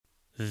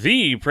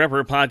The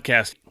Prepper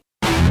Podcast.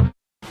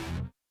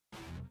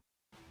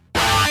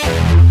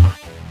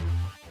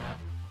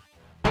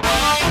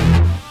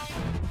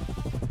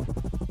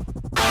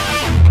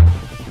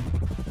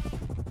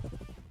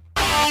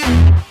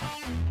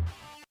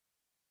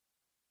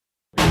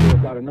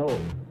 You've got to know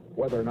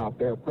whether or not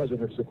their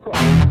president's a crook.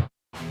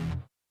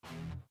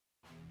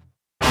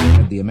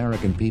 The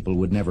American people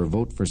would never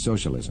vote for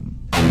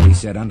socialism. He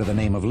said, under the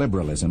name of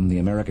liberalism, the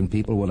American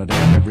people will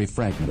adopt every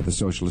fragment of the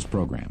socialist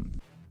program.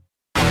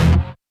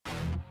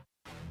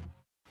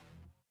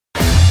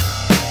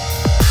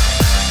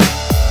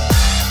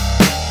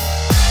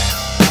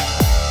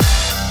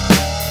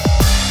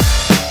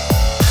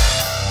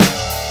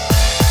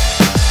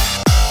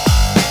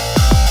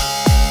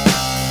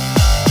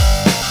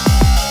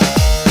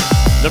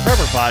 The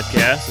Prepper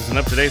Podcast is an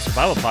up-to-date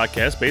survival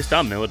podcast based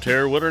on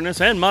military,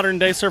 wilderness, and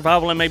modern-day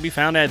survival and may be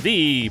found at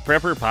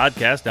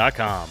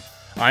theprepperpodcast.com.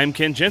 I'm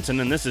Ken Jensen,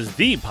 and this is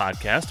the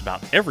podcast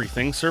about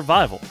everything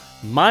survival.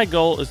 My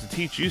goal is to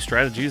teach you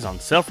strategies on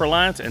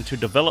self-reliance and to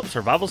develop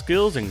survival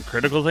skills and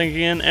critical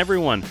thinking in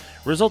everyone,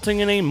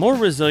 resulting in a more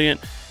resilient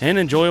and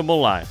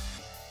enjoyable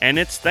life. And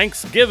it's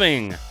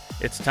Thanksgiving!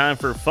 It's time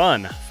for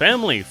fun,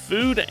 family,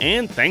 food,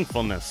 and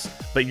thankfulness.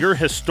 But your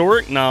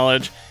historic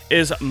knowledge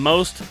is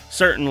most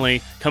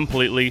certainly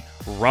completely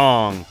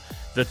wrong.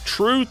 The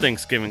true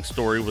Thanksgiving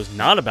story was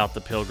not about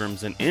the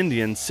Pilgrims and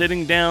Indians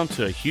sitting down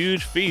to a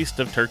huge feast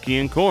of turkey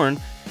and corn.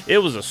 It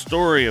was a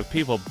story of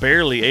people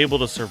barely able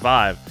to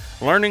survive,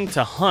 learning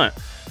to hunt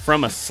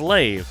from a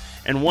slave,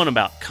 and one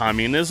about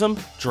communism,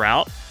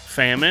 drought,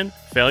 famine,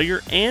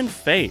 failure, and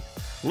faith.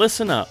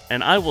 Listen up,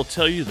 and I will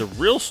tell you the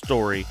real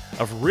story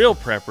of real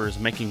preppers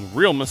making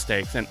real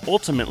mistakes and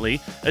ultimately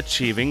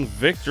achieving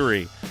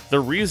victory. The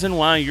reason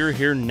why you're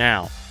here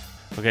now.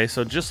 Okay,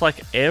 so just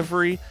like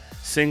every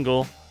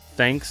single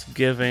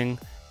Thanksgiving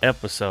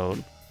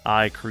episode,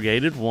 I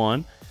created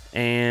one,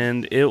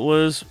 and it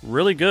was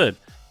really good.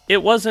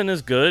 It wasn't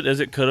as good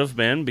as it could have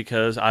been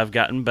because I've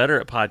gotten better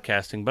at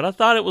podcasting, but I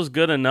thought it was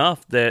good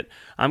enough that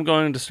I'm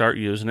going to start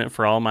using it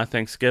for all my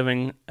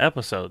Thanksgiving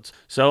episodes.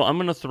 So I'm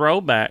going to throw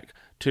back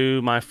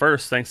to my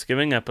first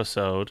Thanksgiving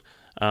episode.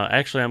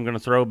 Actually, I'm going to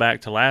throw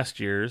back to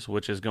last year's,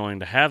 which is going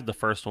to have the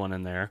first one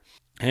in there.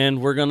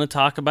 And we're going to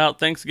talk about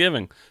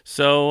Thanksgiving.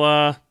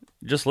 So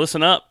just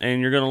listen up, and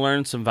you're going to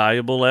learn some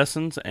valuable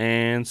lessons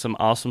and some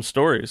awesome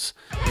stories.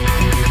 The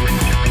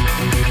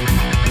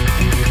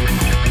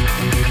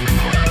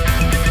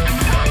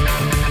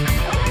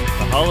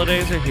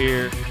holidays are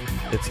here.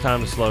 It's time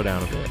to slow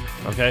down a bit,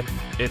 okay?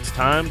 It's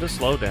time to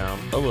slow down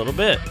a little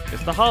bit.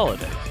 It's the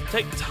holidays.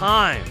 Take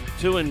time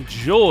to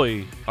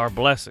enjoy our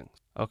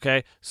blessings,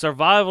 okay?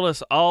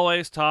 Survivalists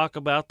always talk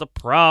about the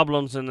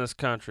problems in this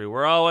country.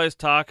 We're always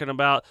talking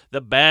about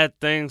the bad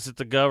things that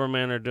the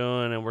government are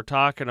doing, and we're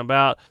talking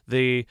about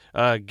the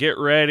get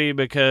ready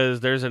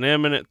because there's an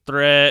imminent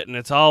threat and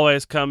it's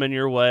always coming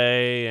your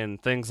way and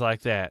things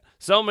like that.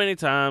 So many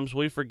times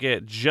we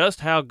forget just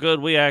how good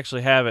we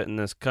actually have it in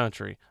this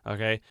country,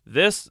 okay?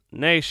 This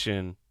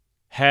nation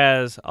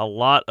has a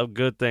lot of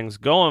good things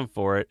going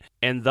for it,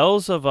 and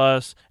those of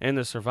us in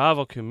the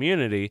survival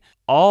community,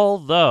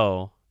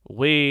 although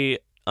we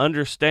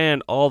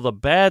understand all the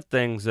bad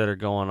things that are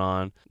going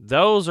on,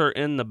 those are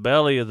in the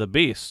belly of the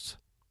beast.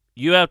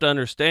 You have to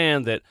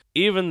understand that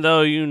even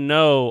though you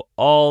know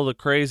all the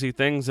crazy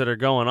things that are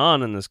going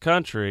on in this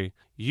country,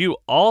 you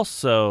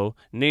also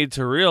need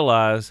to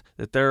realize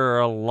that there are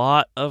a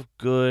lot of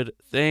good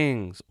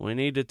things. We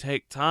need to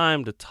take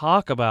time to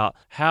talk about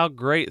how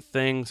great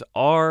things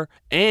are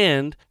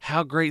and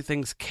how great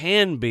things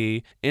can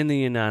be in the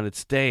United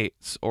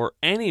States or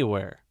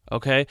anywhere,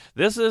 okay?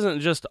 This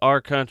isn't just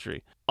our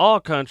country. All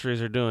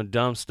countries are doing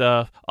dumb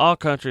stuff. All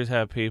countries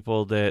have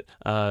people that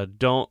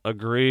don't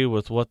agree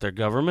with what their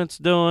government's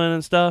doing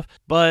and stuff,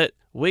 but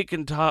we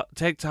can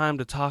take time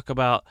to talk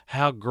about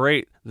how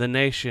great the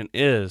nation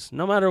is,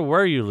 no matter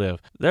where you live.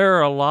 There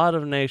are a lot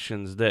of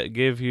nations that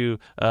give you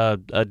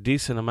a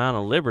decent amount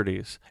of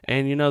liberties,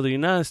 and you know the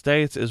United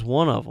States is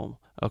one of them,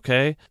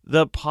 okay?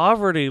 The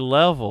poverty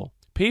level,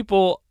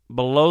 people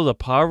below the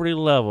poverty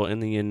level in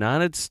the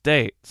United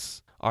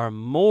States are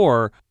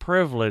more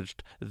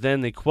privileged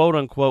than the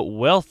quote-unquote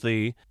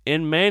wealthy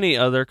in many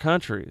other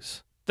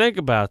countries. Think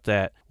about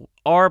that.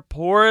 Our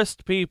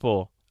poorest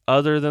people,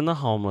 other than the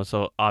homeless,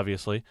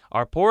 obviously,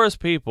 our poorest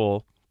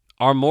people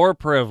are more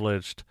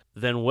privileged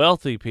than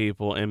wealthy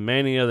people in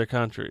many other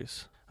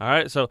countries. All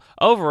right, so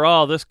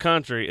overall, this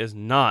country is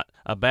not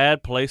a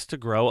bad place to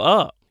grow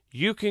up.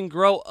 You can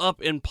grow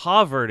up in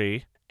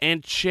poverty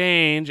and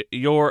change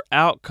your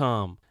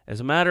outcome. As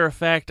a matter of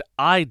fact,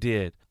 I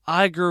did.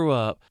 I grew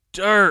up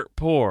dirt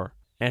poor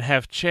and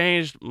have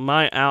changed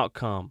my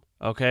outcome.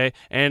 Okay,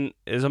 and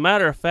as a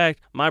matter of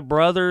fact, my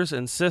brothers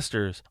and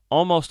sisters,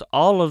 almost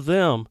all of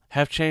them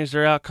have changed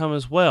their outcome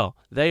as well.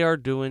 They are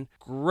doing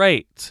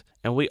great,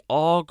 and we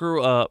all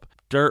grew up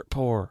dirt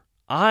poor.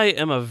 I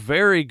am a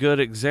very good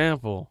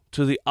example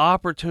to the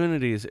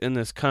opportunities in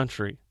this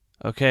country.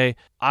 Okay,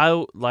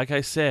 like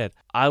I said,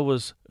 I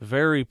was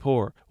very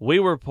poor. We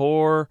were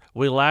poor.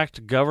 We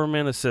lacked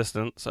government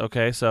assistance.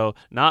 Okay, so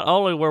not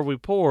only were we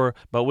poor,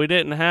 but we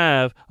didn't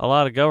have a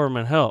lot of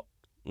government help.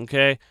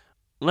 Okay,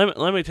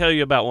 let me tell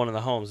you about one of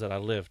the homes that I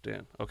lived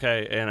in.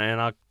 Okay, and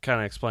I'll kind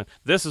of explain.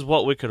 This is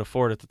what we could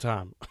afford at the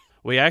time.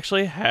 We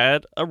actually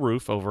had a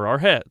roof over our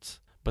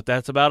heads, but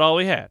that's about all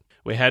we had.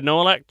 We had no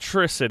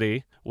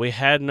electricity. We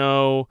had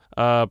no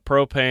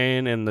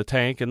propane in the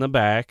tank in the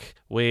back.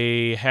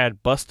 We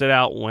had busted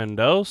out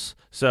windows.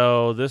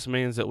 So this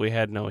means that we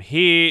had no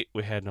heat.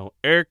 We had no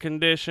air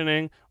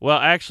conditioning. Well,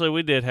 actually,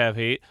 we did have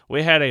heat.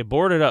 We had a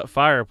boarded up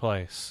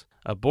fireplace.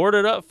 A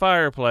boarded up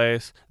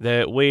fireplace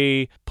that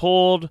we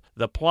pulled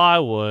the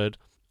plywood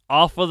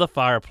off of the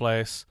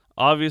fireplace.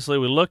 Obviously,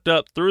 we looked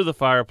up through the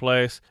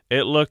fireplace.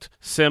 It looked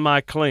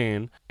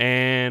semi-clean,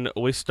 and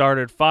we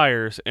started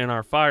fires in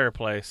our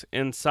fireplace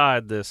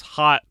inside this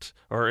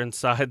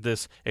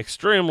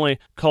extremely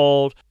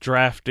cold,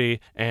 drafty,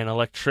 and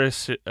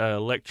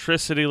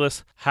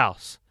electricityless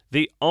house.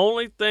 The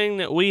only thing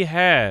that we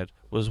had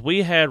was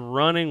we had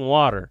running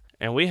water,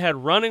 and we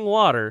had running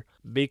water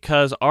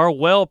because our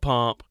well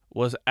pump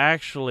was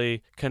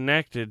actually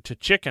connected to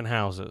chicken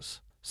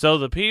houses. So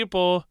the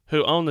people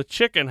who own the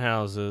chicken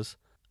houses,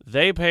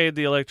 they paid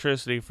the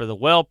electricity for the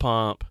well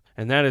pump,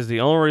 and that is the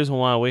only reason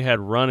why we had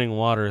running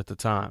water at the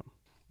time.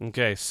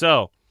 Okay,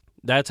 so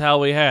that's how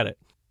we had it.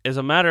 As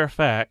a matter of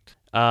fact,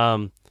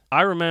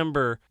 I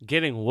remember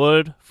getting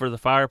wood for the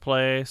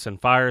fireplace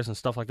and fires and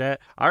stuff like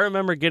that. I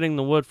remember getting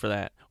the wood for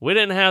that. We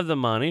didn't have the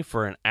money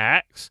for an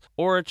axe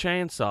or a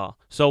chainsaw.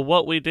 So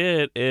what we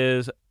did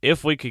is,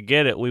 if we could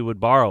get it, we would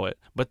borrow it.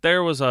 But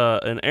there was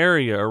an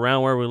area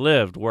around where we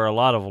lived where a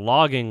lot of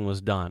logging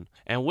was done.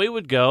 And we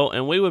would go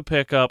and we would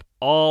pick up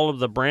all of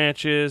the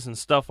branches and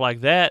stuff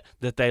like that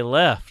they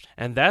left.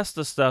 And that's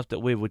the stuff that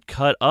we would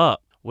cut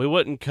up. We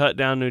wouldn't cut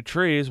down new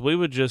trees. We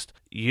would just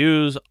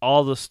use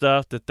all the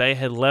stuff that they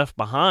had left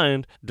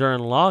behind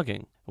during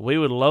logging. We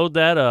would load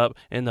that up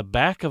in the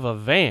back of a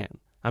van.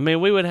 I mean,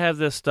 we would have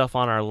this stuff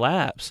on our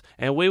laps,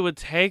 and we would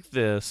take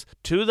this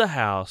to the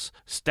house,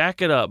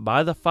 stack it up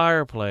by the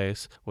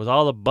fireplace with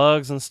all the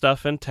bugs and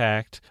stuff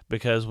intact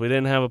because we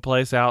didn't have a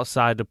place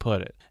outside to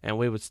put it. And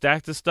we would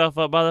stack the stuff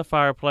up by the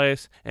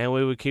fireplace, and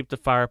we would keep the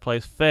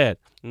fireplace fed.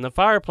 And the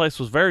fireplace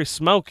was very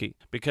smoky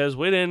because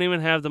we didn't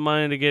even have the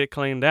money to get it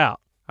cleaned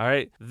out. All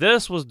right,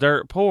 this was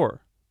dirt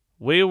poor.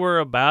 We were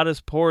about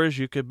as poor as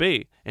you could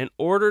be. In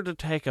order to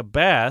take a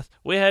bath,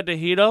 we had to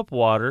heat up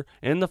water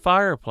in the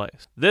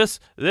fireplace. This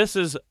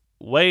is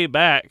way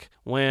back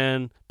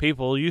when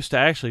people used to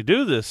actually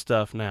do this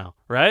stuff now,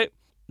 right?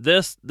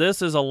 This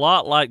is a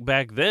lot like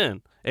back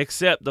then,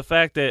 except the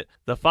fact that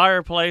the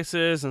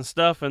fireplaces and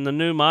stuff in the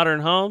new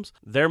modern homes,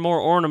 they're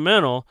more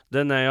ornamental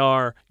than they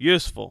are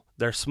useful.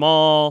 They're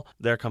small,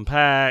 they're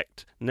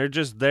compact, and they're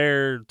just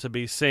there to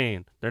be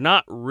seen. They're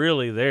not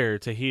really there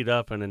to heat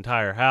up an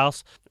entire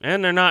house,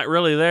 and they're not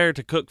really there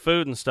to cook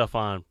food and stuff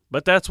on.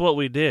 But that's what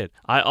we did.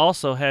 I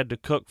also had to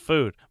cook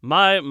food.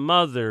 My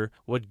mother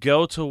would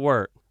go to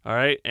work, all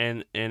right,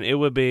 and it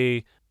would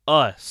be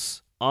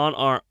us on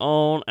our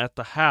own at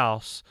the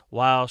house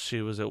while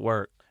she was at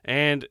work.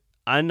 And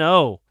I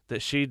know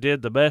that she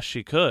did the best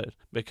she could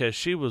because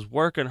she was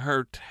working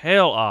her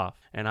tail off,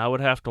 and I would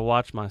have to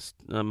watch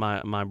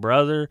my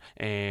brother,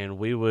 and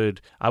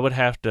I would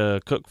have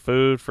to cook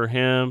food for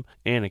him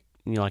in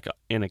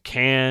a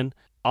can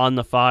on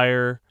the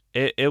fire.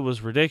 It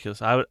was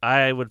ridiculous.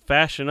 I would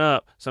fashion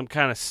up some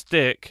kind of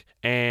stick,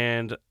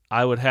 and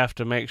I would have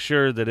to make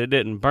sure that it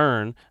didn't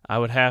burn. I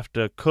would have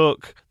to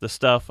cook the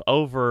stuff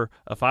over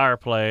a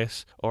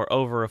fireplace or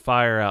over a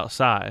fire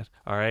outside.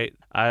 All right.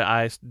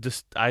 I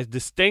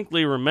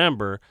distinctly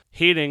remember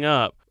heating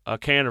up a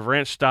can of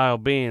ranch-style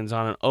beans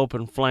on an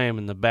open flame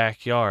in the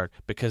backyard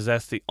because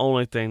that's the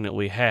only thing that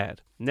we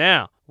had.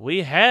 Now,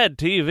 we had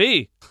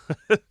TV.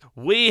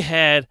 We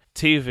had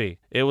TV.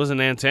 It was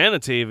an antenna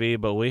TV,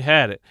 but we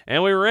had it.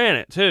 And we ran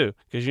it, too,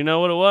 because you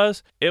know what it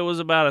was? It was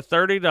about a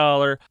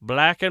 $30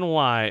 black and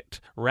white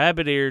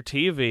rabbit ear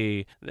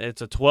TV.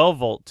 It's a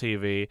 12-volt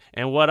TV.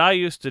 And what I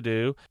used to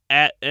do,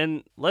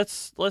 and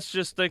let's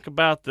just think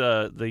about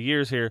the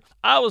years here.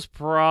 I was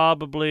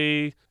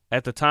probably,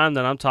 at the time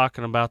that I'm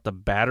talking about the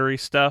battery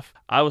stuff,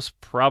 I was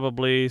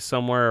probably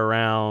somewhere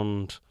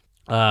around,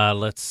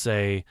 let's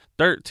say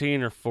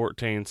 13 or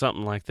 14,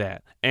 something like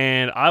that.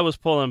 And I was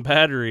pulling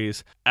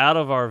batteries out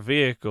of our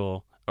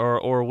vehicle,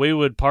 or we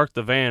would park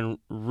the van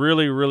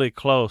really, really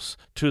close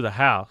to the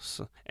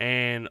house,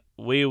 and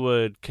we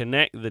would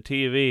connect the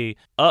TV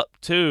up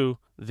to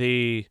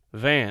the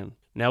van.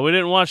 Now, we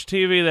didn't watch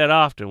TV that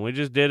often. We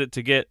just did it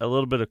to get a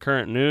little bit of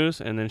current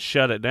news and then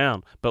shut it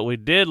down. But we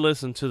did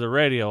listen to the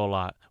radio a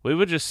lot. We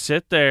would just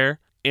sit there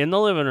in the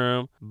living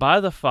room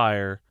by the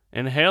fire,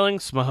 inhaling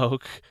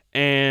smoke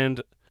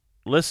and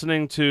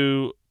listening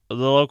to the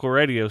local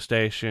radio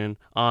station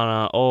on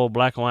an old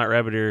black and white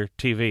rabbit ear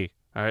TV.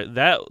 All right,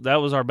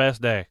 that was our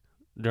best day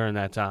during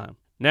that time.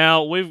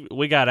 Now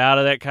we got out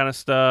of that kind of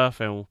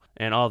stuff and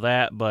all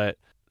that, but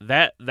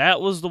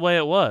that was the way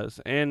it was.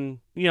 And,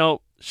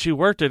 she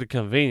worked at a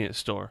convenience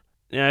store.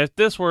 Now, if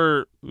this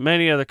were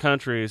many other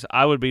countries,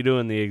 I would be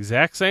doing the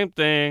exact same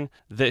thing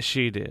that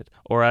she did.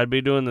 Or I'd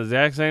be doing the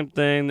exact same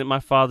thing that my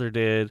father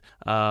did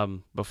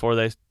before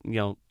they,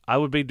 I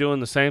would be doing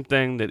the same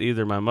thing that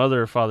either my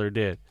mother or father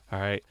did. All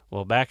right.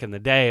 Well, back in the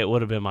day, it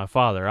would have been my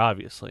father,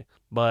 obviously.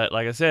 But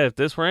like I said, if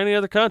this were any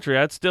other country,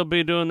 I'd still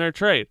be doing their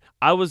trade.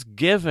 I was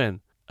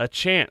given a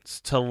chance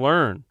to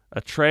learn a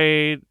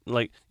trade.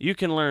 Like, you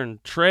can learn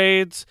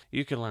trades,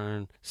 you can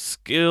learn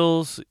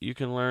skills, you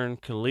can learn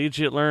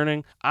collegiate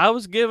learning. I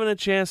was given a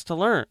chance to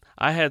learn.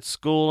 I had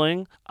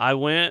schooling. I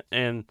went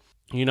and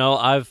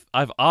I've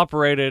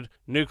operated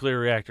nuclear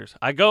reactors.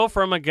 I go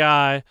from a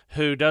guy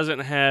who doesn't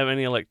have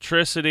any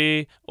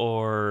electricity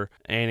or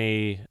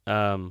any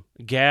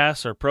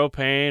gas or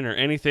propane or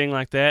anything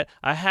like that.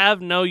 I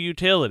have no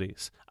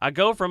utilities. I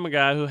go from a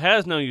guy who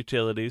has no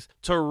utilities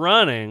to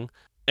running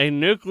a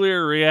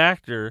nuclear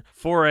reactor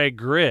for a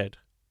grid.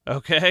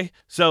 Okay?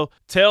 So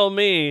tell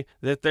me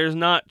that there's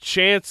not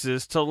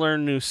chances to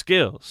learn new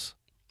skills.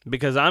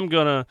 Because I'm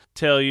going to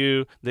tell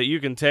you that you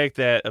can take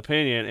that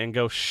opinion and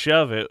go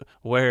shove it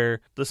where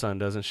the sun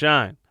doesn't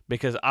shine.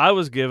 Because I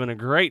was given a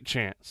great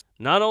chance.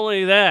 Not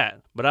only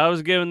that, but I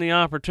was given the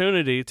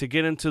opportunity to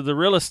get into the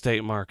real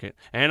estate market.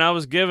 And I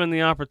was given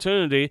the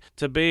opportunity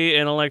to be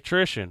an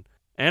electrician.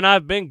 And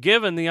I've been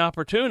given the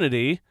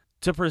opportunity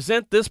to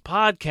present this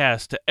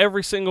podcast to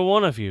every single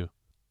one of you.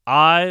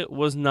 I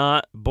was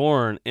not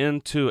born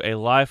into a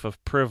life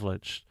of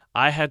privilege.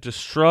 I had to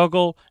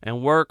struggle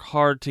and work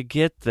hard to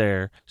get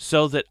there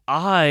so that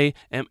I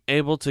am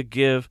able to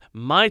give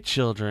my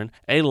children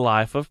a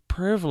life of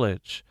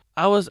privilege.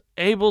 I was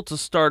able to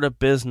start a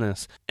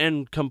business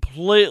and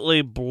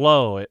completely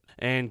blow it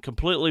and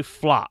completely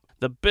flop.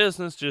 The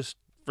business just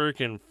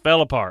freaking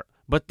fell apart.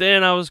 But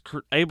then I was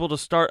able to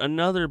start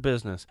another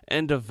business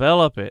and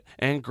develop it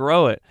and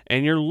grow it.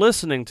 And you're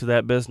listening to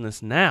that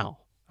business now.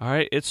 All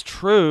right, it's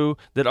true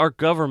that our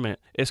government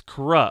is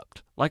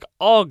corrupt, like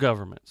all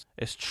governments.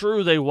 It's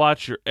true they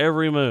watch your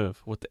every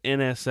move with the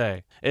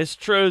NSA. It's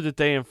true that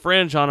they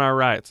infringe on our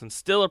rights and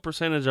steal a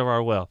percentage of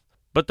our wealth.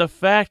 But the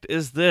fact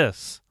is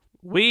this: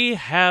 we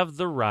have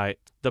the right,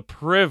 the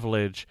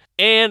privilege,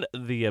 and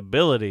the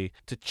ability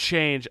to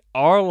change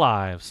our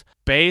lives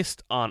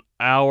based on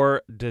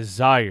our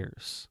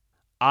desires.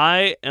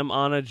 I am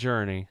on a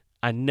journey.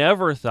 I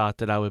never thought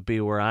that I would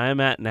be where I am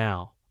at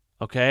now.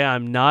 Okay,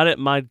 I'm not at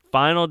my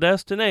final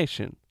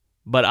destination,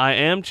 but I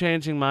am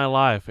changing my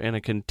life in a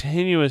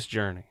continuous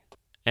journey.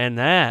 And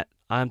that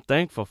I'm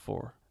thankful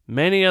for.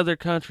 Many other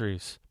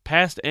countries,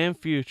 past and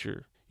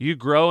future, you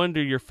grow into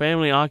your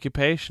family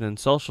occupation and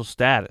social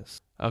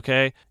status.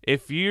 Okay,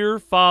 if your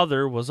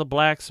father was a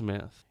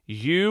blacksmith,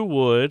 you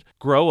would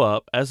grow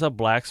up as a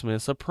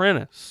blacksmith's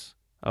apprentice.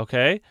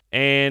 Okay,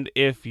 and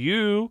if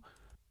you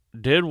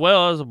did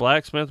well as a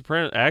blacksmith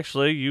apprentice,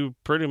 actually, you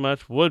pretty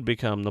much would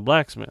become the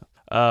blacksmith.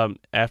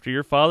 After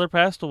your father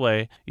passed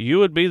away, you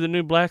would be the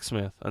new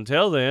blacksmith.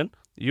 Until then,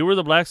 you were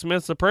the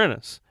blacksmith's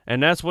apprentice,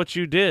 and that's what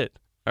you did.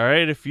 All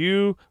right, if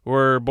you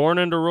were born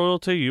into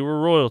royalty, you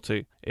were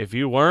royalty. If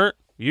you weren't,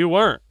 you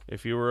weren't.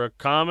 If you were a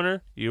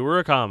commoner, you were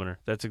a commoner.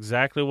 That's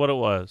exactly what it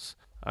was.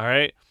 All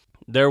right,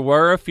 there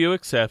were a few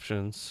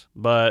exceptions,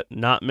 but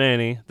not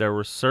many. There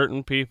were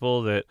certain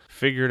people that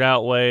figured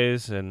out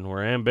ways and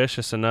were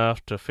ambitious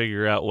enough to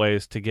figure out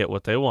ways to get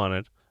what they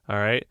wanted. All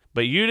right,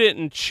 but you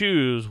didn't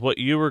choose what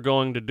you were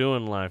going to do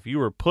in life. You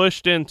were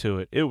pushed into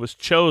it. It was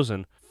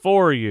chosen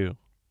for you.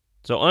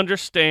 So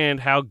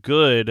understand how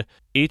good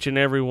each and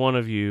every one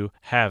of you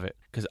have it,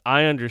 because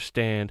I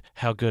understand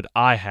how good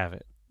I have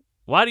it.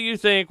 Why do you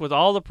think, with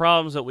all the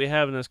problems that we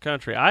have in this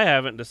country, I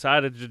haven't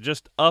decided to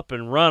just up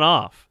and run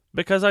off?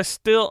 Because I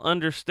still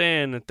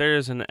understand that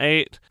there's an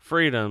 8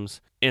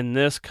 freedoms in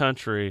this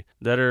country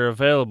that are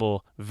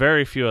available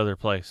very few other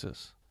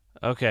places.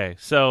 Okay,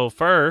 so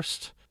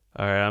first,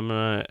 all right, I'm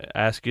going to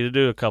ask you to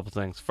do a couple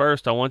things.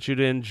 First, I want you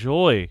to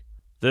enjoy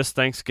this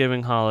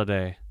Thanksgiving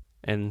holiday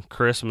and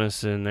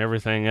Christmas and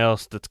everything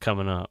else that's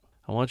coming up.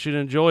 I want you to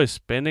enjoy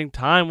spending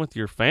time with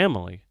your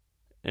family.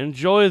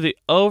 Enjoy the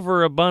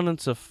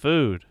overabundance of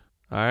food.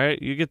 All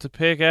right, you get to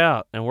pick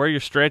out and wear your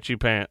stretchy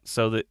pants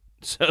so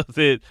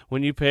that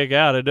when you pick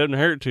out, it doesn't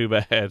hurt too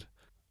bad.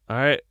 All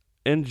right,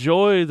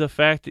 enjoy the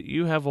fact that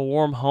you have a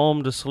warm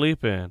home to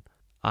sleep in.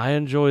 I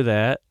enjoy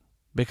that,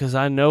 because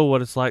I know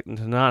what it's like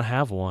to not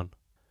have one.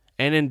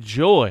 And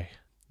enjoy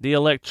the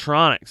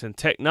electronics and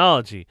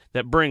technology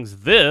that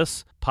brings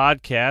this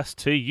podcast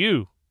to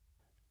you.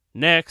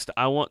 Next,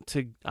 I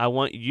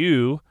want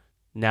you,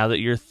 now that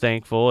you're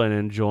thankful and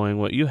enjoying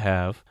what you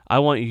have, I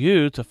want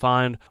you to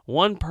find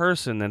one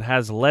person that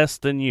has less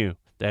than you.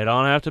 They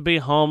don't have to be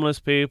homeless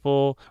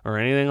people or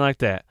anything like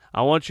that.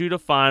 I want you to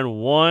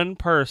find one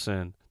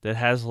person that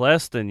has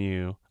less than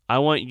you. I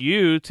want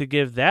you to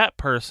give that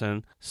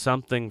person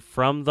something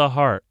from the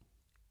heart.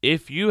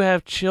 If you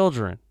have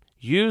children,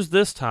 use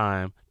this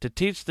time to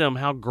teach them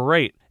how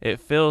great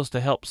it feels to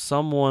help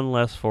someone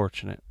less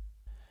fortunate.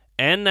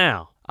 And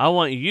now, I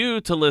want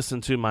you to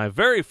listen to my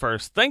very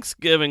first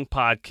Thanksgiving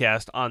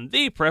podcast on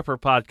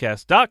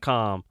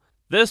theprepperpodcast.com.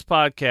 This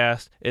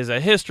podcast is a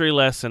history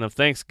lesson of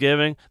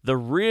Thanksgiving, the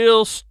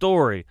real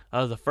story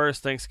of the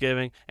first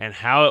Thanksgiving and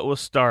how it was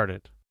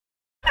started.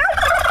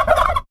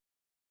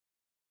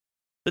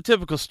 The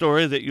typical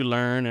story that you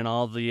learn in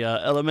all the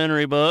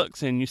elementary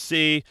books, and you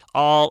see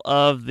all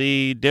of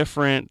the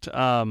different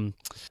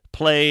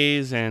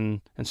plays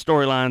and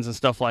storylines and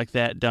stuff like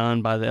that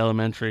done by the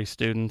elementary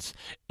students,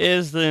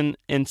 is then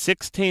in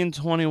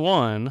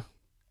 1621,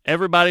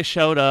 everybody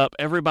showed up,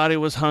 everybody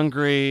was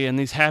hungry, and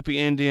these happy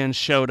Indians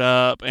showed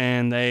up,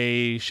 and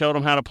they showed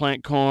them how to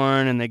plant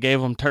corn, and they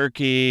gave them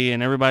turkey,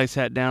 and everybody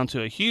sat down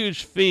to a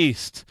huge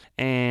feast,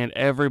 and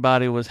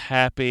everybody was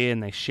happy,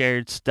 and they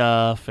shared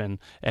stuff, and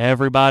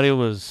everybody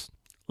was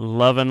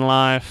loving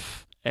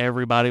life.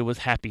 Everybody was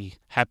happy,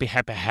 happy,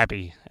 happy,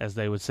 happy, as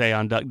they would say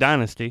on Duck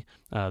Dynasty.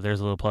 There's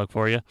a little plug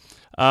for you.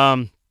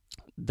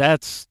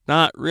 That's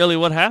not really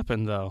what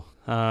happened, though.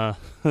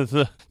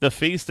 The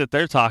feast that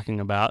they're talking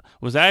about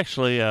was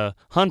actually a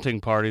hunting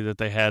party that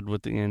they had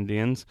with the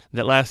Indians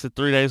that lasted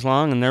 3 days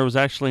long, and there was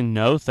actually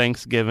no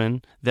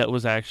Thanksgiving that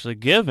was actually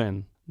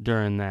given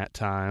during that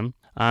time.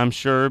 I'm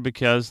sure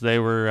because they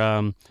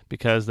were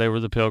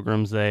the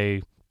Pilgrims,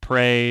 they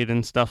prayed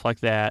and stuff like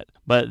that,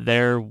 but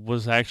there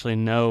was actually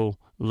no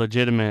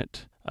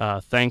legitimate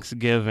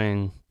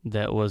Thanksgiving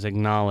that was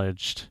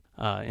acknowledged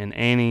in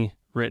any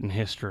written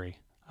history.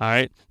 All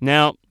right.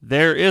 Now,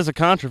 there is a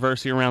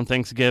controversy around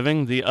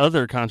Thanksgiving. The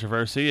other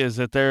controversy is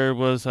that there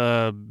was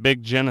a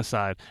big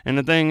genocide. And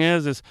the thing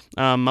is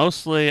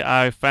mostly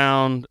I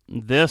found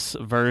this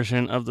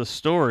version of the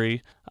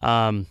story.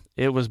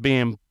 It was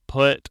being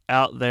put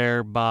out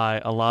there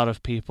by a lot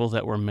of people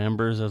that were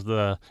members of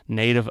the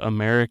Native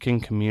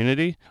American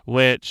community,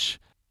 which,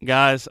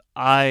 guys,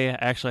 I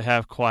actually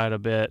have quite a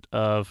bit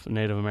of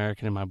Native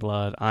American in my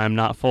blood. I'm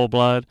not full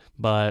blood,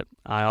 but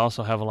I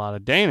also have a lot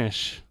of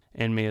Danish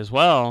in me as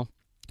well,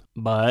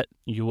 but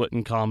you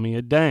wouldn't call me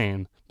a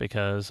Dane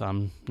because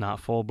I'm not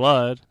full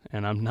blood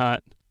and I'm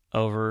not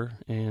over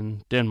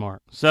in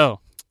Denmark. So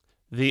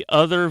the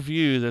other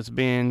view that's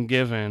being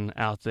given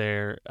out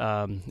there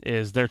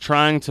is they're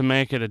trying to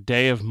make it a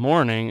day of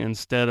mourning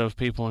instead of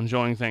people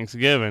enjoying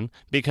Thanksgiving,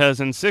 because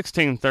in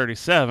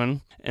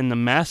 1637 in the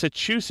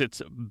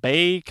Massachusetts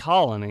Bay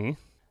Colony,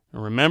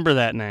 remember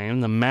that name,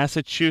 the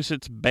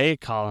Massachusetts Bay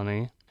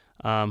Colony,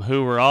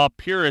 who were all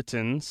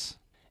Puritans.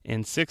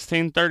 In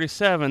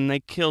 1637, they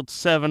killed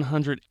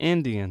 700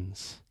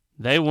 Indians.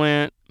 They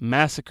went,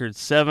 massacred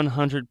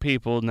 700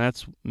 people, and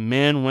that's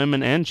men,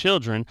 women, and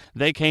children.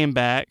 They came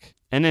back,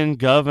 and then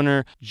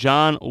Governor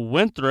John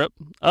Winthrop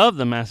of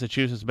the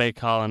Massachusetts Bay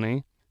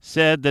Colony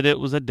said that it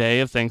was a day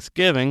of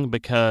Thanksgiving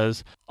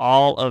because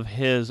all of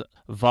his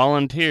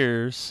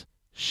volunteers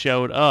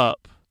showed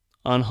up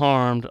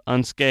unharmed,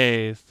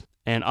 unscathed,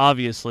 and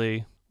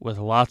obviously with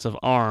lots of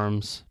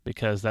arms,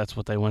 because that's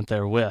what they went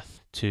there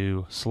with,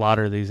 to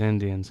slaughter these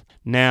Indians.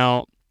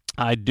 Now,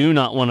 I do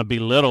not want to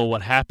belittle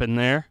what happened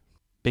there,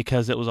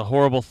 because it was a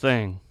horrible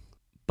thing,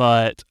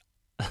 but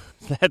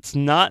that's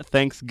not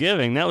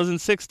Thanksgiving. That was in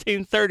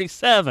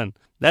 1637.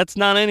 That's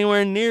not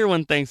anywhere near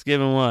when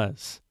Thanksgiving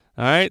was.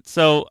 All right,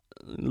 so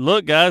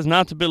look, guys,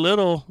 not to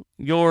belittle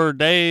your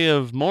day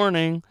of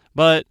mourning,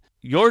 but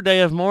your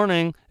day of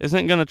mourning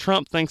isn't going to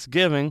trump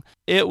Thanksgiving.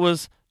 It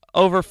was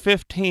over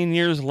 15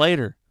 years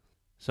later.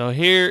 So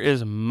here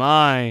is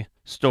my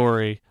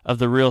story of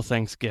the real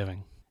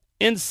Thanksgiving.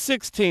 In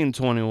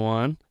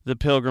 1621, the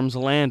Pilgrims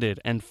landed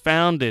and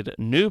founded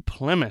New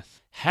Plymouth.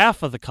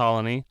 Half of the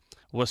colony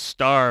was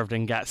starved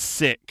and got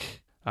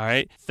sick. All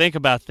right, think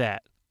about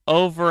that.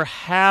 Over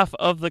half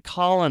of the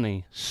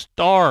colony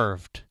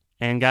starved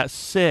and got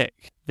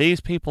sick.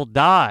 These people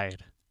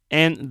died.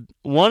 And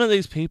one of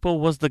these people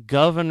was the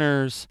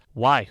governor's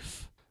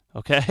wife.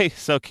 Okay,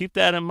 so keep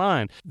that in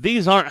mind.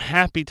 These aren't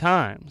happy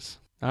times.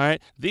 All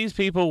right, these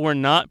people were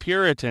not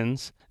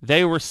Puritans.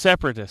 They were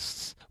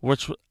separatists,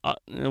 which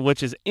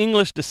is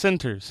English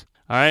dissenters.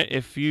 All right,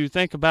 if you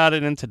think about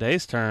it in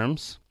today's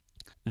terms,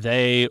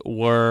 they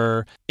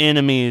were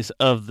enemies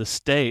of the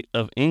state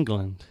of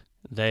England.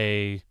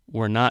 They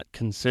were not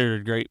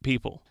considered great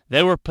people.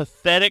 They were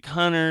pathetic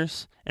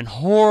hunters and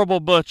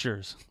horrible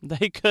butchers.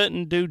 They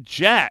couldn't do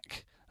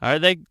jack. All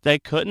right, they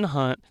couldn't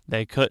hunt.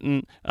 They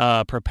couldn't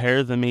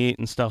prepare the meat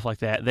and stuff like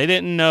that. They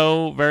didn't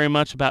know very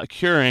much about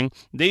curing.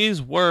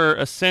 These were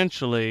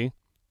essentially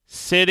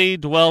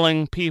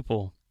city-dwelling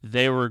people.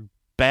 They were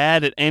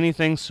bad at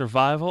anything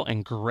survival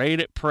and great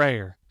at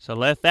prayer. So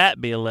let that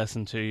be a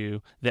lesson to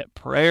you, that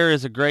prayer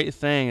is a great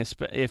thing.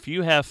 If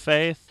you have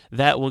faith,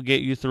 that will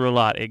get you through a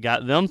lot. It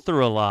got them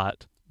through a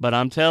lot, but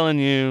I'm telling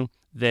you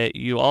that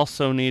you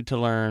also need to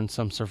learn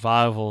some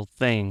survival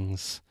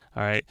things.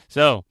 All right,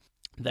 so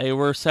they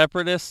were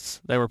separatists.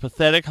 They were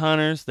pathetic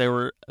hunters. They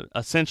were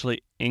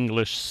essentially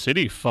English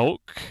city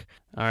folk.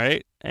 All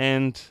right,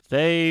 and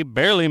they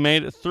barely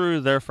made it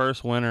through their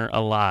first winter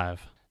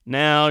alive.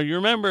 Now, you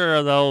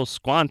remember the old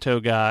Squanto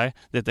guy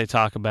that they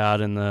talk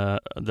about in the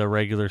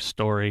regular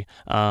story?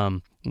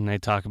 And they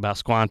talk about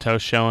Squanto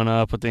showing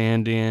up with the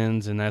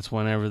Indians, and that's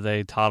whenever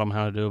they taught them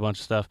how to do a bunch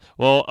of stuff.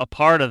 Well, a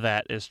part of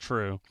that is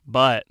true,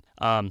 but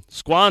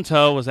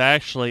Squanto was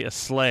actually a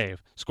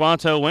slave.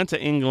 Squanto went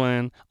to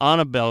England on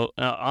a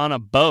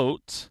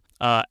boat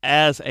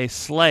as a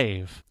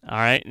slave. All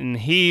right, and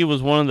he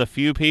was one of the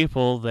few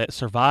people that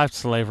survived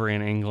slavery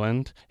in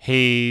England.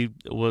 He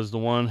was the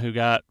one who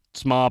got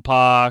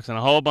smallpox and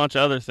a whole bunch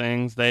of other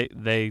things.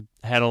 They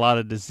had a lot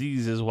of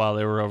diseases while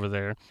they were over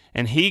there,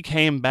 and he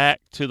came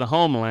back to the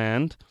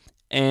homeland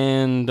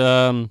and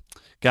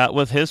got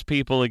with his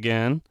people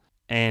again.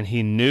 And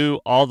he knew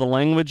all the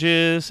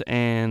languages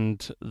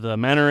and the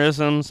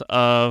mannerisms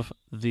of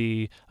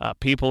the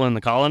people in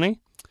the colony.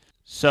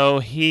 So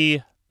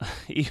he,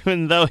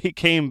 even though he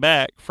came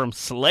back from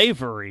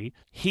slavery,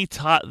 he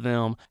taught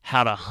them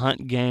how to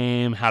hunt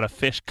game, how to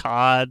fish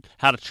cod,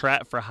 how to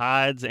trap for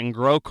hides, and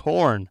grow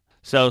corn.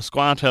 So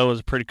Squanto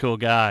was a pretty cool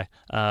guy.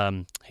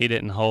 He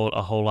didn't hold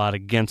a whole lot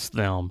against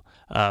them.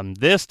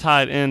 This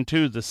tied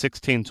into the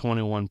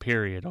 1621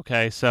 period,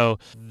 okay? So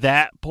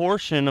that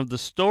portion of the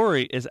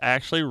story is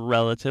actually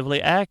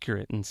relatively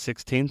accurate. In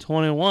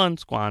 1621,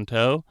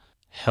 Squanto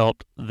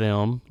helped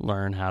them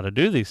learn how to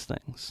do these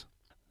things.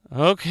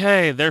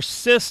 Okay, their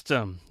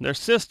system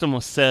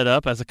was set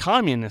up as a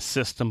communist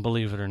system,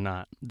 believe it or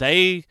not.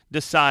 They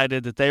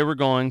decided that they were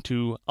going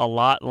to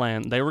allot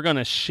land. They were going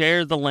to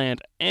share the land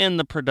and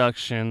the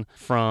production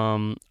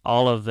from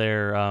all of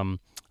their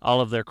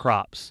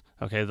crops.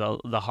 Okay,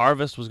 the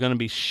harvest was going to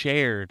be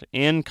shared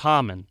in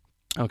common.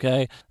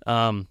 Okay,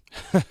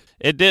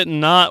 it did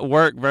not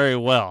work very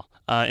well.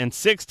 By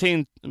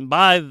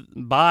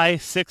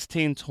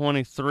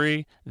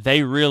 1623,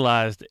 they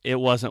realized it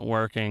wasn't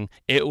working.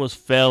 It was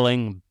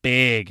failing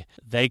big.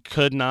 They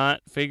could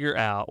not figure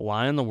out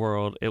why in the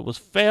world it was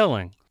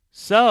failing.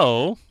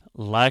 So,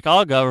 like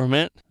all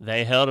government,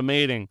 they held a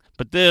meeting.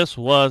 But this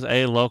was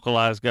a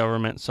localized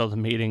government, so the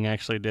meeting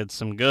actually did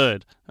some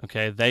good.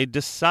 Okay, they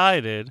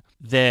decided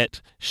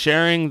that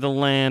sharing the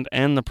land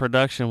and the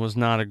production was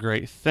not a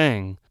great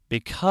thing,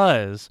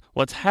 because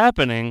what's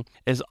happening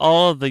is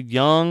all of the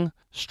young,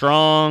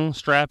 strong,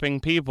 strapping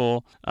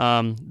people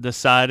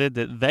decided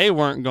that they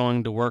weren't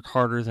going to work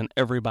harder than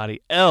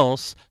everybody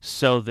else,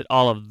 so that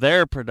all of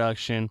their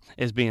production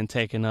is being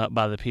taken up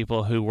by the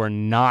people who were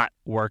not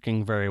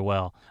working very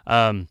well.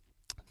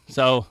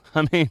 So,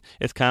 I mean,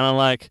 it's kind of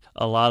like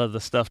a lot of the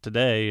stuff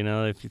today,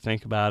 if you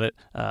think about it,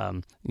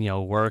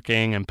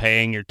 working and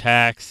paying your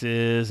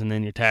taxes, and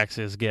then your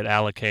taxes get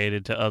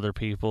allocated to other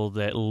people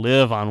that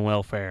live on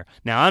welfare.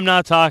 Now, I'm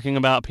not talking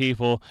about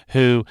people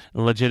who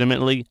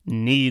legitimately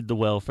need the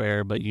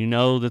welfare, but you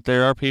know that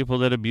there are people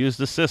that abuse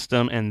the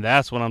system, and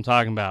that's what I'm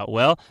talking about.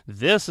 Well,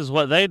 this is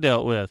what they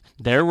dealt with.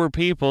 There were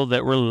people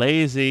that were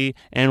lazy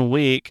and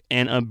weak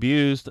and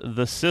abused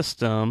the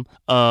system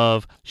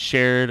of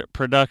shared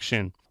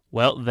production.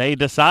 Well, they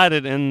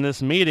decided in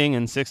this meeting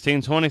in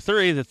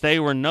 1623 that they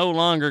were no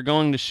longer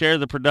going to share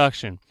the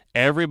production.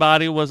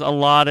 Everybody was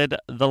allotted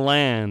the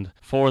land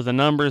for the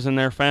numbers in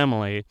their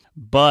family,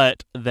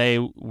 but they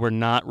were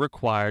not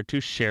required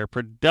to share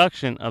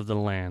production of the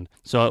land.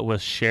 So it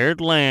was shared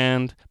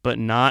land, but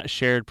not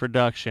shared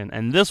production.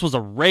 And this was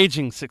a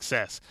raging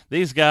success.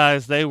 These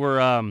guys, they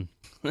were...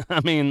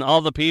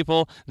 all the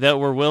people that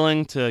were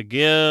willing to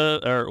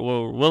give or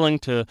were willing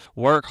to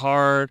work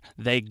hard,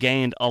 they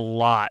gained a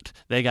lot.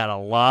 They got a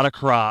lot of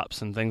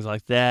crops and things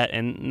like that.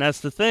 And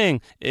that's the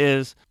thing,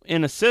 is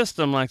in a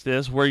system like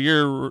this where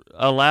you're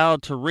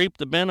allowed to reap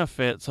the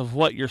benefits of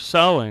what you're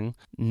sowing,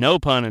 no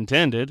pun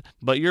intended,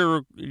 but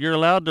you're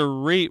allowed to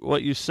reap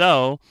what you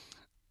sow,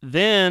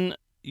 then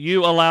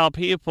you allow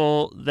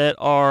people that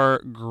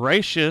are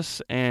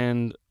gracious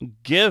and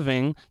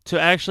giving to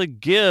actually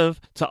give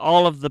to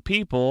all of the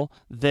people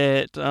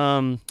that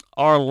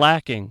are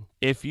lacking.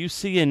 If you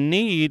see a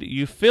need,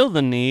 you feel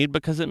the need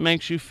because it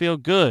makes you feel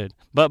good.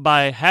 But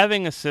by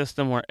having a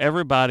system where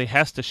everybody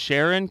has to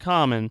share in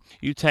common,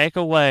 you take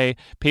away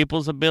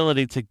people's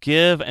ability to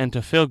give and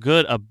to feel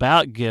good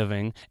about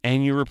giving,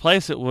 and you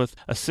replace it with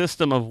a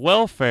system of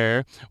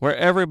welfare where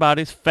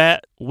everybody's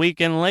fat, weak,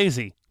 and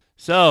lazy.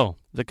 So,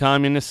 the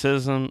communist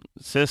system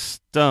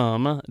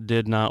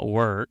did not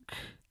work,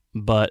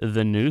 but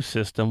the new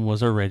system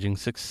was a raging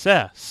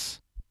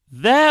success.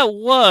 That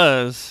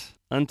was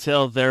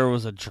until there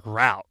was a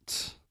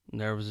drought.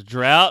 There was a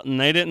drought, and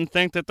they didn't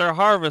think that their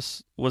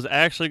harvest was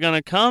actually going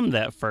to come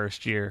that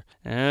first year.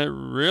 And it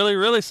really,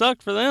 really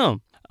sucked for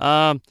them.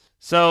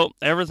 So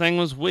everything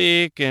was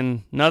weak,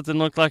 and nothing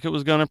looked like it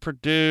was going to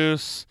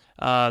produce.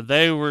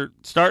 They were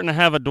starting to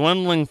have a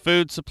dwindling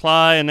food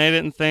supply, and they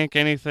didn't think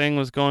anything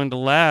was going to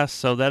last.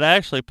 So that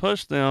actually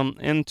pushed them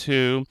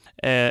into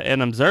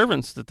an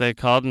observance that they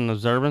called an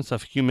observance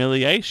of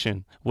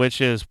humiliation, which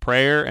is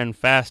prayer and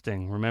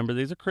fasting. Remember,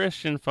 these are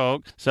Christian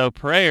folk. So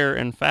prayer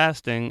and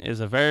fasting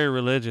is a very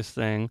religious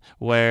thing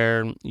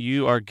where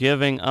you are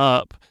giving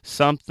up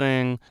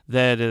something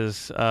that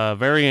is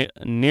very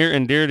near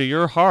and dear to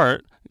your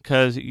heart.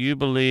 because you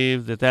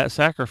believe that that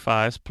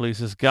sacrifice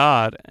pleases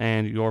God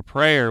and your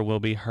prayer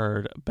will be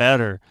heard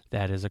better.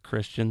 That is a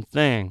Christian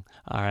thing.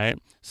 All right.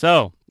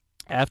 So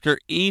after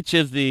each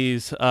of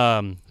these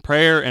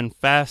prayer and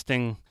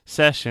fasting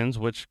sessions,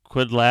 which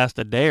could last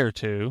a day or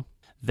two,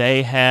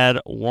 they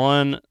had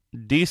one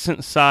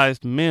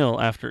decent-sized meal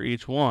after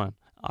each one.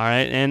 All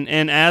right,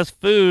 and as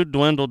food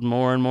dwindled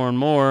more and more and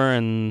more,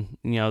 and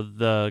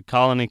the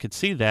colony could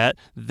see that,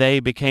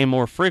 they became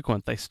more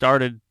frequent. They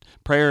started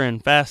prayer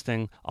and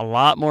fasting a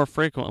lot more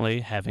frequently,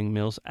 having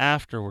meals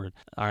afterward.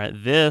 All right,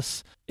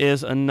 this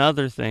is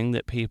another thing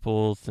that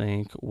people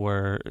think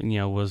was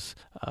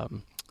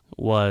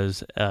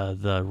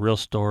the real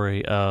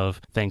story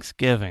of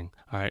Thanksgiving.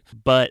 All right,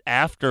 but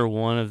after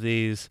one of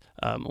these,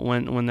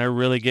 when they're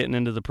really getting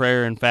into the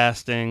prayer and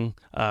fasting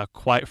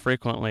quite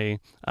frequently,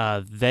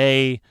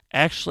 they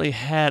actually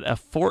had a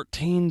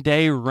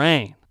 14-day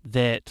rain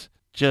that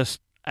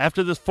just,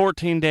 after this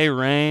 14-day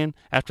rain,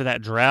 after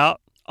that drought,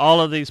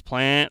 all of these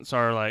plants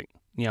are like,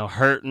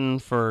 hurting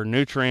for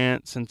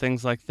nutrients and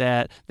things like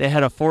that. They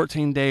had a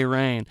 14-day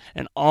rain,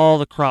 and all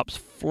the crops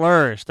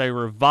flourished. They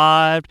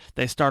revived.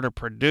 They started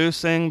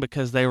producing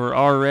because they were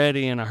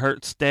already in a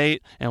hurt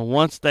state. And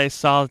once they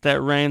saw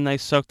that rain, they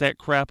soaked that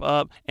crap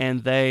up,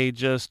 and they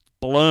just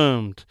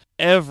bloomed.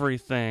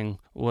 Everything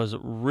was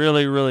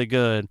really, really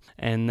good,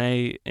 and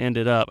they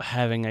ended up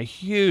having a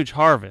huge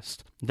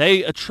harvest.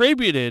 They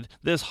attributed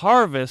this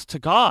harvest to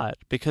God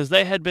because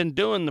they had been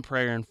doing the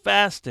prayer and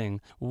fasting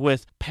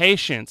with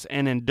patience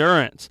and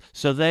endurance.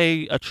 So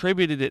they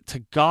attributed it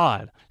to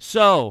God.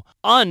 So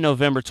on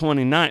November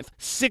 29th,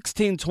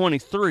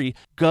 1623,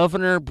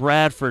 Governor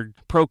Bradford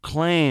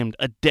proclaimed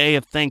a day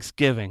of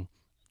Thanksgiving.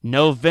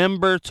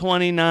 November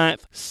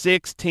 29th,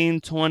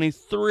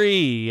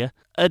 1623,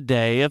 a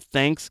day of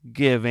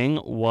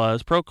Thanksgiving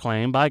was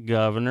proclaimed by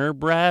Governor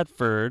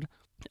Bradford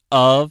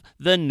of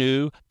the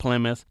New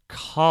Plymouth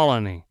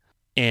Colony.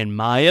 In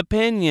my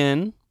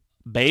opinion,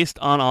 based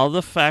on all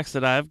the facts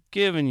that I've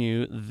given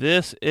you,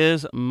 this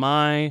is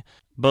my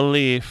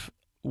belief,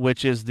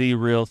 which is the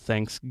real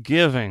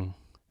Thanksgiving.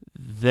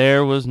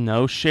 There was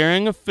no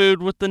sharing of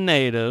food with the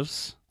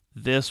natives.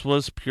 This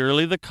was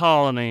purely the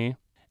colony,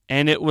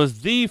 and it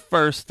was the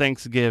first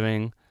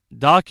Thanksgiving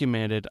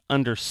documented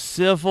under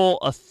civil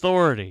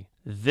authority.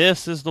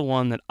 This is the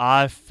one that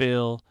I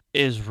feel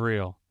is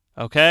real.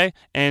 Okay?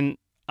 And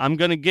I'm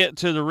going to get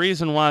to the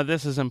reason why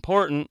this is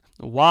important,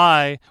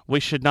 why we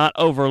should not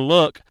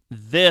overlook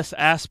this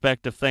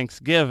aspect of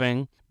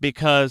Thanksgiving,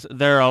 because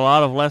there are a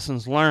lot of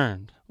lessons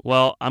learned.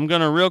 Well, I'm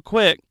going to real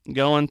quick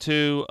go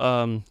into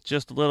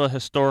just a little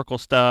historical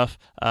stuff,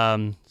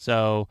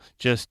 so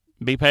just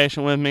be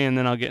patient with me, and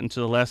then I'll get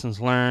into the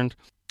lessons learned.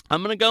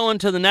 I'm going to go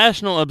into the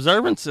national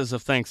observances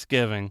of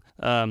Thanksgiving.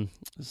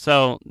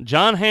 So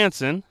John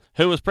Hanson,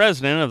 who was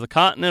president of the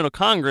Continental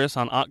Congress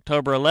on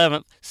October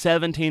 11th,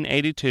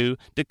 1782,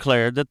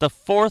 declared that the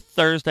fourth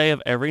Thursday of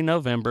every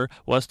November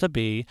was to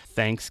be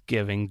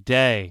Thanksgiving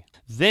Day.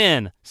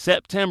 Then,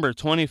 September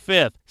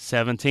 25th,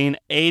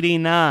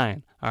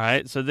 1789. All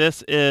right, so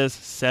this is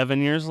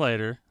 7 years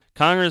later.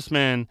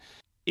 Congressman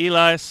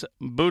Elias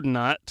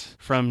Boudinot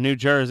from New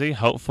Jersey,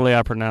 hopefully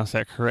I pronounced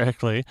that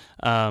correctly,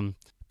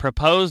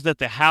 proposed that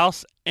the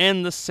House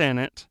and the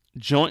Senate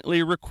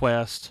jointly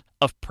request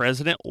of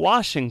President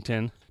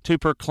Washington to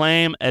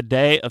proclaim a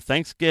day of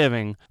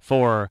Thanksgiving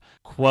for,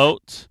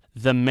 quote,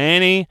 the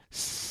many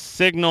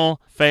signal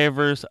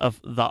favors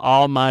of the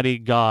Almighty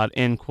God,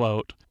 end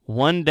quote,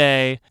 one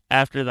day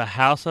after the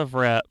House of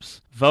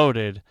Reps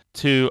voted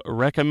to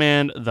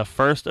recommend the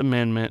First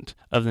Amendment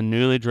of the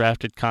newly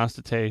drafted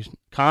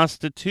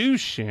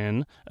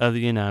Constitution of the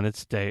United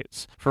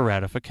States for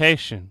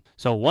ratification.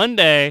 So one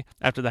day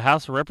after the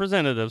House of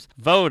Representatives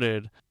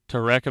voted to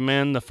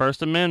recommend the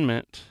First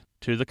Amendment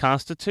to the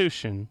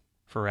Constitution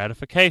for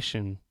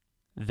ratification,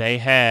 they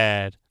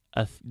had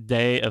a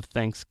day of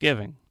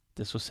Thanksgiving.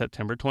 This was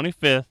September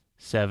 25th,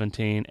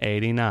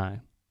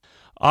 1789.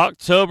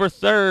 October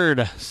 3rd,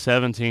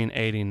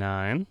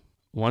 1789.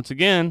 Once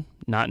again,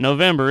 not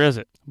November, is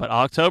it? But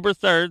October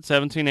 3rd,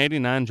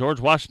 1789, George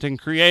Washington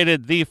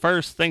created the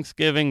first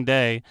Thanksgiving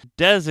Day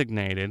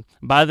designated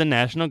by the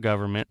national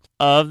government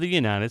of the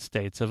United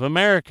States of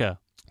America.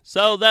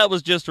 So that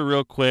was just a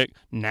real quick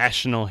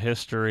national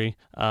history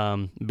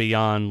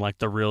beyond like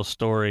the real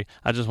story.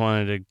 I just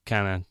wanted to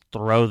kind of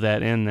throw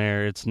that in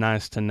there. It's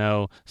nice to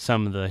know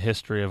some of the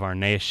history of our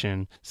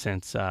nation,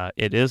 since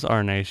it is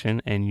our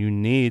nation, and you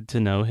need to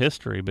know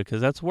history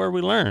because that's where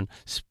we learn.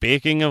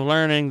 Speaking of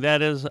learning,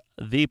 that is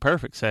the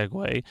perfect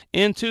segue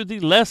into the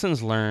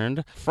lessons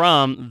learned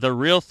from the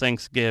real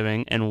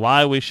Thanksgiving and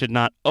why we should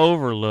not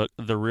overlook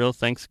the real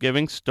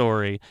Thanksgiving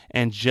story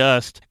and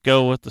just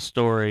go with the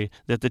story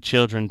that the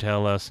children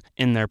tell us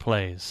in their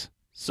plays.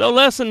 So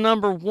lesson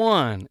number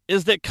 1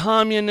 is that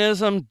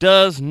communism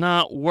does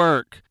not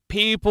work.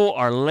 People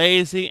are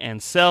lazy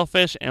and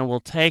selfish and will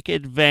take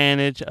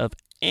advantage of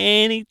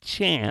any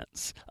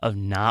chance of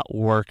not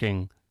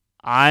working.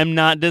 I'm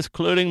not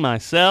discluding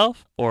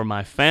myself or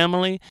my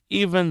family,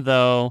 even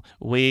though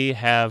we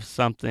have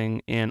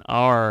something in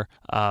our,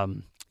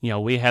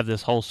 we have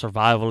this whole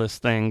survivalist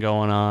thing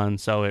going on,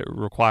 so it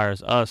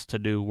requires us to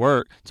do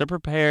work to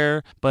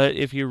prepare. But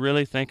if you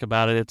really think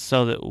about it, it's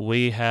so that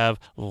we have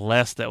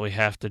less that we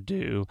have to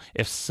do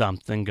if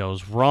something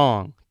goes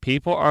wrong.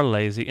 People are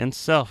lazy and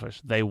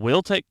selfish. They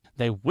will take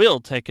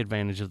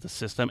advantage of the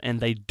system,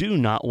 and they do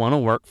not want to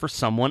work for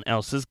someone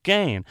else's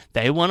gain.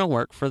 They want to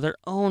work for their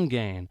own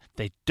gain.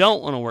 They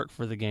don't want to work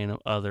for the gain of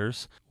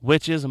others,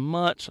 which is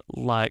much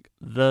like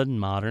the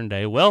modern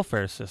day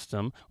welfare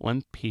system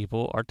when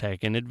people are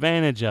taking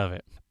advantage of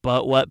it.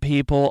 But what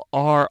people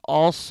are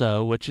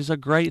also, which is a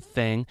great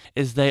thing,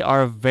 is they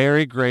are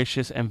very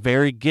gracious and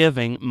very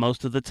giving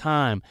most of the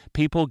time.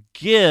 People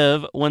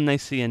give when they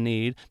see a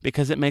need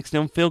because it makes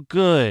them feel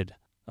good,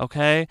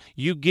 okay?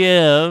 You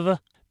give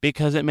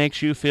because it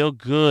makes you feel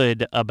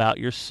good about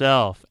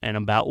yourself and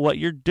about what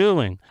you're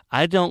doing.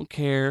 I don't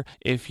care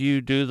if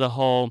you do the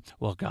whole,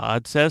 well,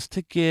 God says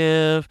to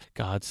give,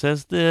 God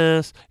says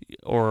this,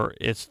 or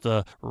it's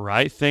the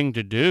right thing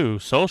to do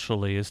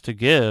socially is to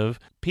give.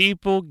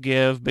 People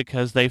give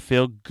because they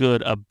feel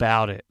good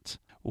about it.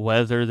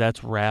 Whether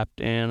that's wrapped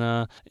in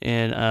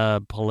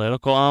a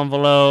political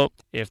envelope,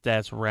 if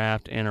that's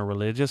wrapped in a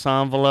religious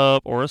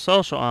envelope or a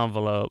social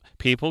envelope,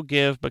 people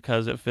give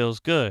because it feels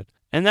good.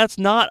 And that's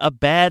not a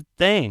bad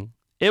thing.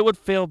 It would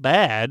feel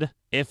bad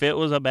if it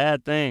was a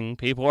bad thing.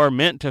 People are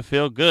meant to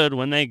feel good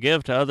when they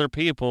give to other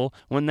people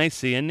when they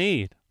see a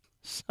need.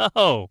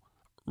 So,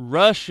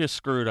 Russia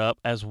screwed up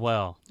as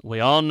well. We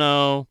all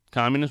know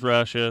communist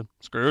Russia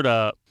screwed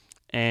up,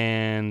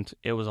 and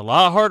it was a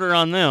lot harder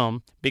on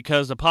them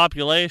because the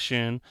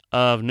population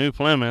of New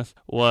Plymouth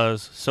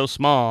was so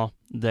small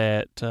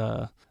that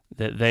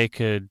they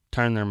could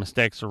turn their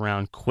mistakes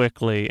around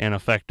quickly and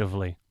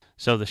effectively.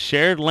 So the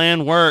shared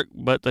land worked,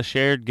 but the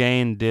shared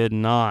gain did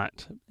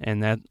not.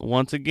 And that,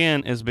 once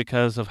again, is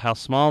because of how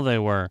small they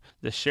were.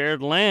 The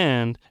shared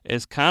land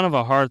is kind of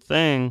a hard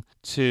thing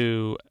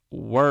to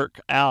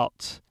work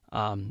out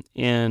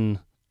in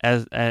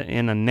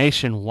a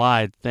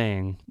nationwide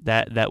thing.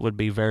 That would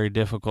be very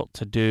difficult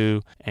to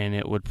do, and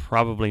it would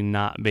probably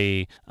not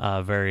be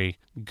a very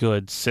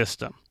good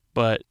system.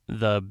 But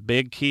the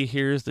big key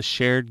here is the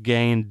shared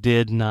gain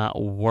did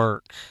not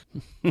work.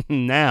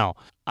 Now,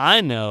 I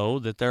know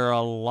that there are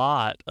a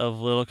lot of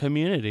little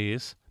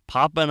communities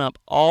popping up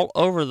all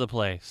over the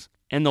place.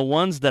 And the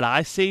ones that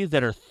I see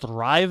that are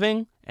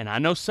thriving, and I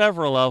know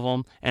several of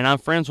them, and I'm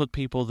friends with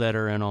people that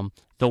are in them,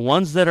 the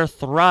ones that are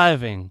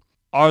thriving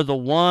are the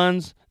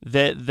ones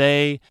that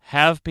they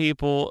have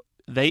people,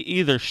 they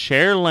either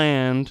share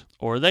land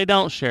or they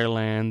don't share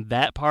land.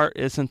 That part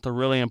isn't the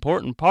really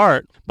important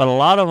part, but a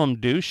lot of them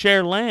do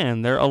share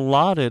land. They're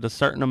allotted a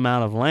certain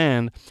amount of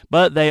land,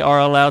 but they are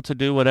allowed to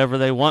do whatever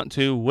they want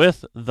to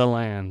with the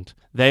land.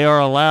 They are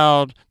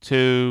allowed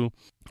to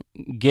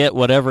get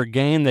whatever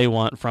gain they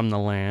want from the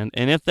land,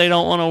 and if they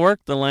don't want to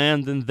work the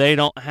land, then they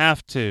don't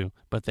have to,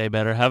 but they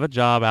better have a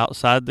job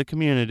outside the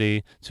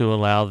community to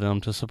allow them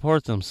to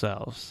support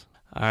themselves.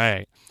 All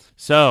right,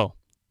 so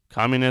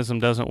communism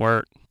doesn't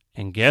work.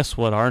 And guess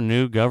what our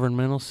new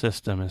governmental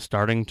system is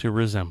starting to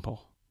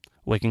resemble?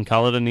 We can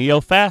call it a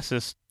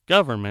neo-fascist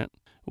government,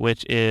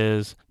 which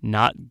is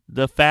not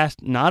a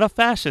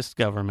fascist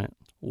government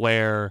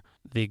where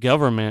the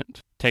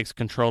government takes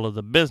control of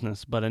the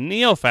business, but a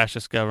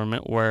neo-fascist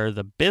government where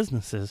the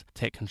businesses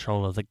take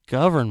control of the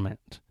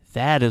government.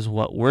 That is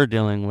what we're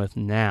dealing with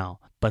now.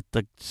 But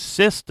the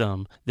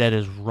system that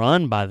is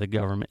run by the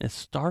government is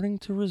starting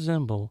to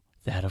resemble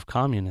that of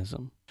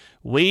communism.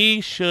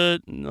 We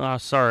should,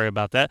 sorry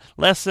about that.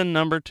 Lesson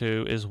number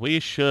 2 is we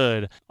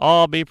should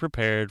all be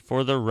prepared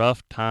for the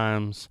rough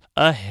times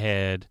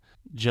ahead,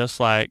 just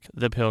like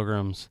the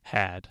Pilgrims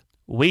had.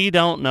 We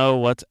don't know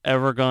what's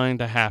ever going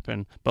to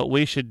happen, but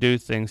we should do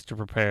things to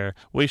prepare.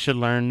 We should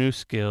learn new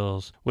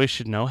skills. We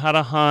should know how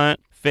to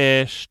hunt,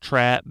 fish,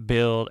 trap,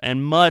 build,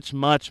 and much,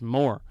 much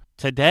more.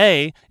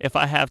 Today, if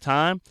I have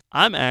time,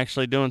 I'm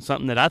actually doing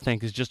something that I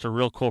think is just a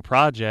real cool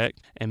project,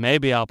 and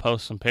maybe I'll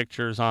post some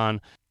pictures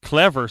on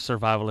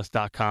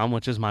cleversurvivalist.com,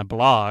 which is my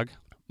blog,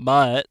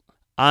 but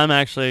I'm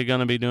actually going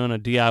to be doing a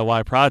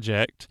DIY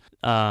project,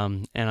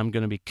 and I'm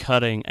going to be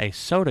cutting a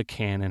soda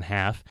can in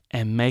half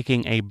and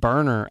making a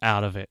burner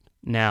out of it.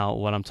 Now,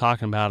 what I'm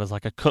talking about is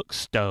like a cook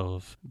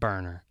stove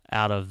burner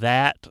out of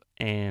that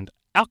and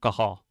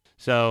alcohol.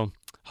 So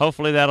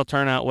hopefully that'll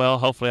turn out well.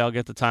 Hopefully I'll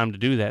get the time to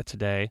do that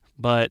today.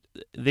 But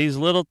these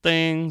little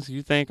things,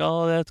 you think,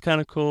 oh, that's kind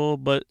of cool.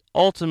 But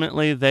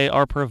ultimately, they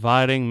are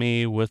providing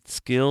me with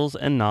skills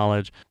and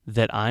knowledge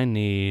that I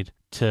need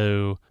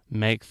to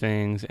make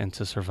things and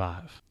to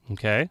survive.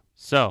 Okay?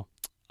 So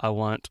I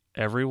want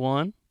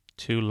everyone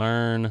to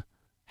learn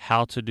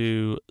how to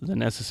do the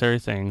necessary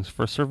things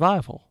for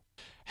survival.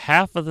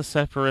 Half of the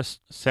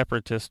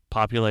separatist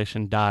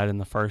population died in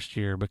the first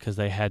year because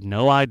they had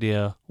no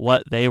idea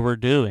what they were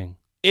doing.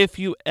 If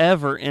you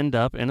ever end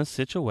up in a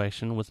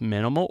situation with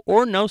minimal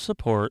or no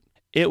support,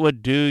 it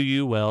would do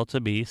you well to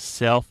be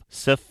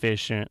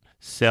self-sufficient,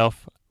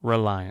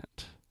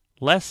 self-reliant.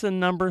 Lesson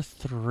number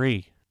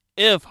 3.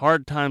 If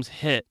hard times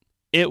hit,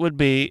 it would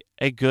be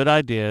a good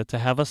idea to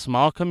have a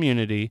small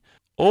community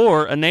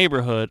or a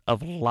neighborhood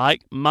of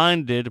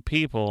like-minded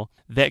people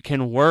that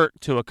can work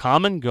to a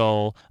common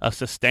goal of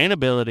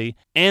sustainability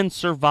and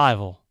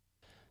survival.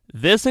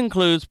 This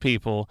includes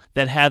people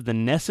that have the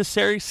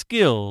necessary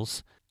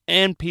skills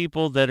and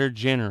people that are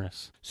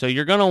generous. So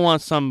you're going to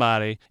want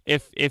somebody,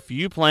 if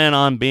you plan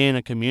on being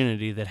a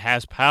community that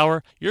has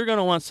power, you're going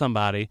to want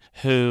somebody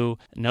who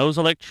knows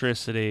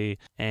electricity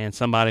and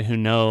somebody who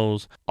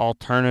knows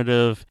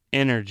alternative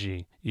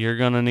energy. You're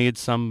going to need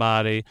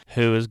somebody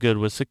who is good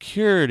with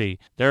security.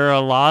 There are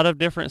a lot of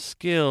different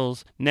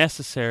skills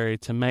necessary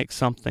to make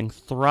something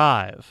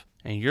thrive.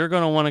 And you're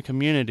going to want a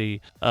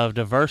community of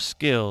diverse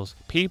skills,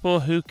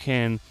 people who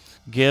can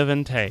give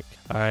and take,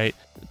 all right?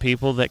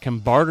 People that can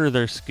barter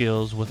their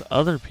skills with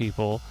other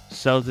people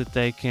so that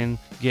they can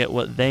get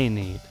what they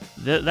need.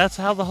 That's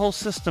how the whole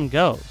system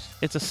goes.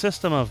 It's a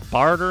system of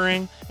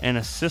bartering and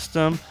a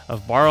system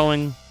of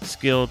borrowing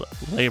skilled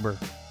labor.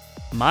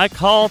 My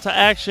call to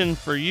action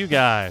for you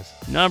guys.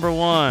 Number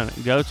 1,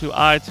 go to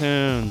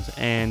iTunes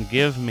and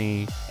give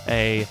me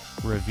a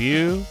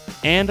review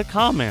and a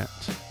comment.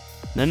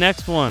 The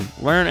next one,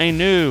 learn a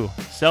new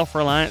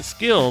self-reliant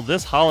skill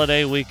this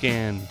holiday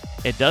weekend.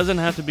 It doesn't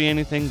have to be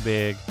anything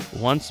big.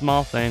 One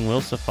small thing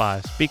will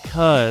suffice,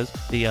 because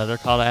the other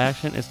call to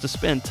action is to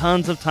spend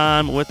tons of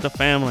time with the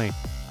family.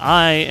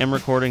 I am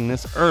recording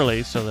this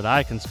early so that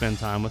I can spend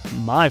time with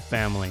my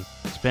family.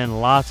 Spend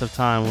lots of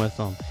time with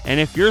them. And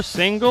if you're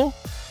single,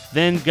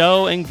 then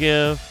go and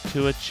give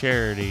to a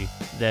charity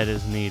that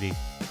is needy.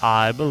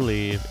 I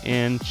believe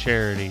in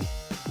charity.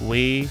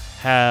 We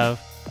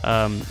have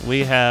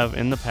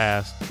in the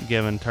past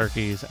given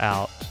turkeys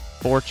out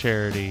for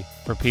charity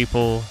for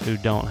people who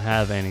don't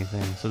have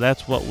anything. So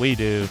that's what we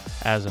do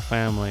as a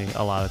family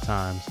a lot of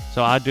times.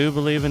 So I do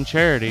believe in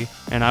charity,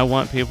 and I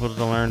want people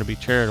to learn to be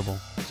charitable.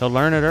 So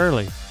learn it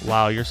early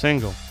while you're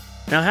single.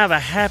 Now have a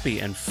happy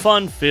and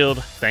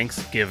fun-filled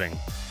Thanksgiving.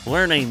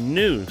 Learn a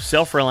new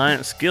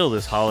self-reliant skill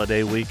this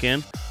holiday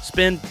weekend.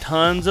 Spend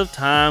tons of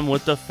time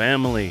with the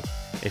family.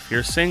 If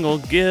you're single,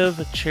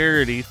 give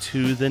charity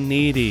to the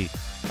needy.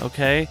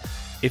 Okay?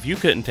 If you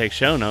couldn't take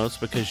show notes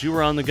because you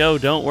were on the go,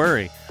 don't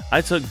worry. I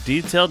took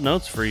detailed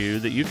notes for you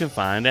that you can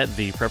find at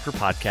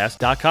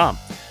theprepperpodcast.com.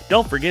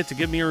 Don't forget to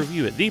give me a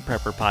review at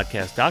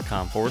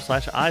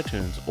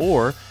theprepperpodcast.com/iTunes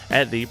or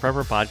at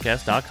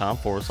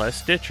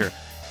theprepperpodcast.com/Stitcher.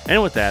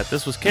 And with that,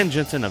 this was Ken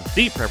Jensen of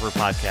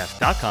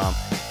theprepperpodcast.com,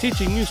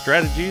 teaching you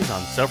strategies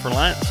on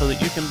self-reliance so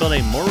that you can build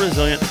a more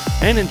resilient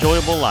and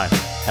enjoyable life.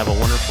 Have a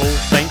wonderful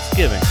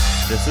Thanksgiving.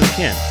 This is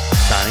Ken,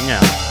 signing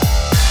out.